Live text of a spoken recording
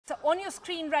on your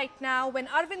screen right now when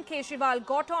Arvind Kejriwal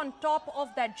got on top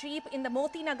of that jeep in the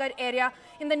Moti Nagar area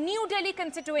in the New Delhi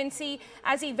constituency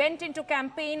as he went into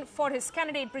campaign for his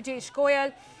candidate Brijesh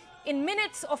Goyal. In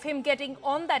minutes of him getting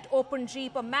on that open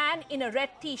jeep, a man in a red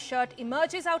t-shirt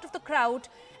emerges out of the crowd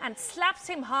and slaps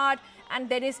him hard and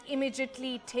then is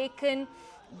immediately taken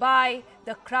by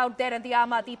the crowd there and the Aam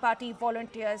Aadmi Party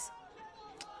volunteers.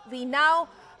 We now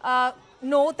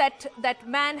know that that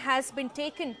man has been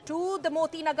taken to the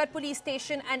Moti Nagar police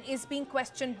station and is being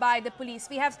questioned by the police.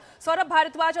 We have Saurabh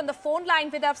Bharadwaj on the phone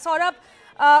line with us. Saurabh,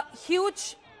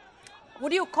 huge,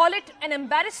 would you call it an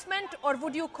embarrassment or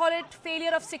would you call it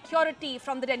failure of security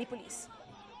from the Delhi police?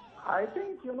 I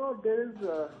think, there is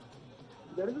a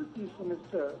Chief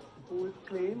Minister who is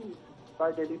claimed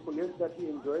by Delhi police that he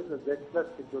enjoys a Z+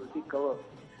 security cover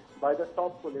by the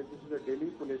top police, which is the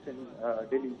Delhi police in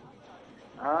Delhi.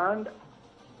 And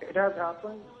it has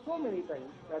happened so many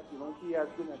times that, he has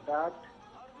been attacked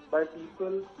by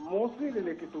people mostly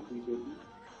related to BJP.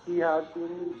 He has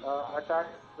been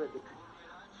attacked with,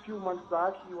 a few months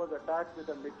back, he was attacked with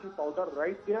a mirchi powder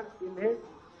right there in his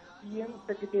PM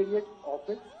Secretariat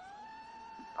office.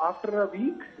 After a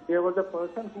week, there was a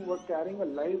person who was carrying a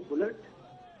live bullet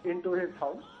into his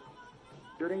house.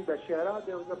 During Dashera,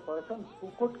 there was a person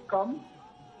who could come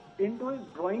into his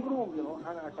drawing room,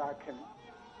 and attack him.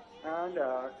 And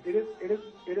it is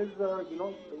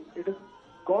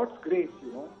God's grace,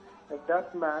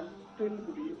 that man still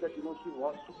believes that, he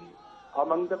wants to be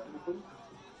among the people.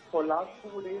 For last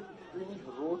 4 days, he's doing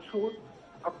roadshows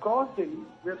across Delhi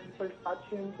where people touch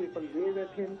him, people wave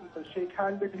at him, people shake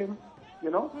hands with him,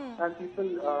 and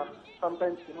people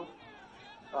sometimes,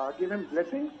 give him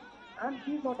blessings, and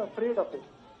he's not afraid of it.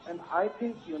 And I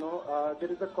think,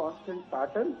 there is a constant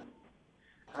pattern,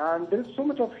 and there is so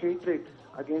much of hatred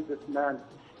against this man,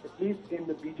 at least in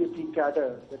the BJP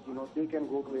cadre, that, they can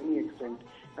go to any extent.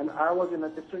 And I was in a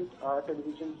different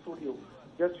television studio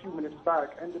just a few minutes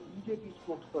back, and the BJP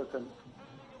spokesperson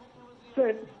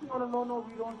said, no,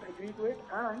 we don't agree to it,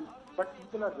 but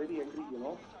people are very angry,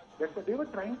 That's why they were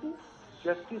trying to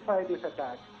justify this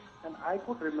attack. And I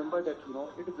could remember that,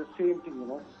 it is the same thing,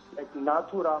 like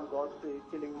Nathuram Godse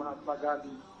killing Mahatma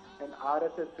Gandhi and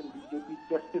RSS and BJP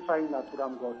justifying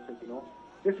Nathuram Godse,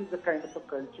 This is the kind of a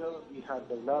culture we have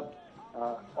developed,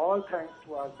 all thanks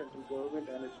to our central government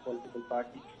and its political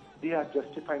party. They are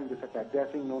justifying this attack. They are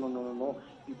saying, no.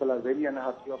 People are very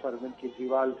unhappy of Arvind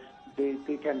Kejriwal.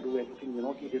 They can do anything,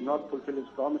 He did not fulfill his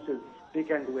promises. They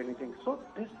can do anything. So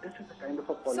this is the kind of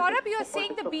a politics. Saurabh, you are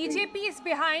saying the BJP is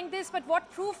behind this, but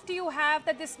what proof do you have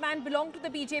that this man belonged to the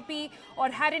BJP or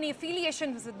had any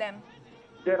affiliations with them?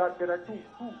 There are two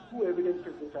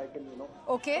evidences which I can,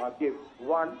 give.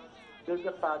 One, there's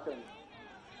a pattern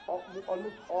of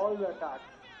almost all the attacks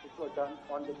which were done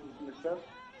on the Chief Minister.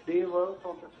 They were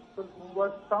from the people who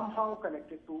were somehow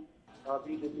connected to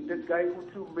BJP. This guy who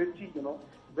threw mirchi,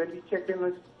 when we checked in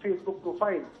his Facebook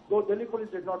profile, though Delhi police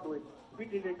did not do it, we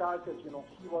did it ourselves, he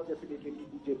was affiliated to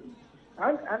BJP.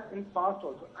 And in past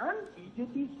also. And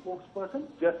BJP spokesperson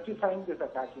justifying this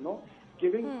attack,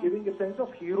 giving a sense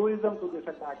of heroism to this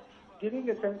attack. Giving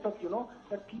a sense of,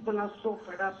 that people are so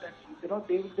fed up that,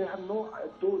 they have no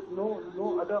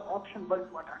other option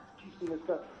but to attack the Chief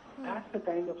Minister. That's the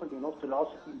kind of,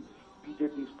 philosophy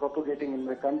BJP is propagating in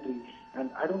the country.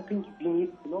 And I don't think we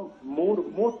need,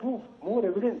 more proof, more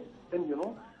evidence than,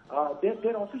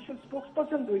 their official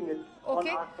spokesperson doing it.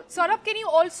 Okay. Saurabh, can you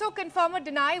also confirm or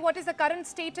deny what is the current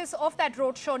status of that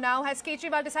roadshow now? Has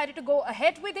Kejriwal decided to go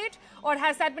ahead with it or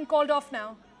has that been called off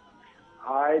now?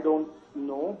 I don't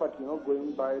know, but,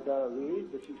 going by the way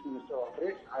the Chief Minister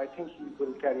operates, I think he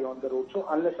will carry on the roadshow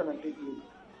unless and until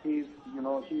he's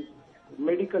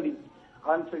medically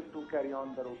unfit to carry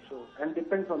on the roadshow, and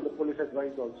depends on the police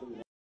advice also.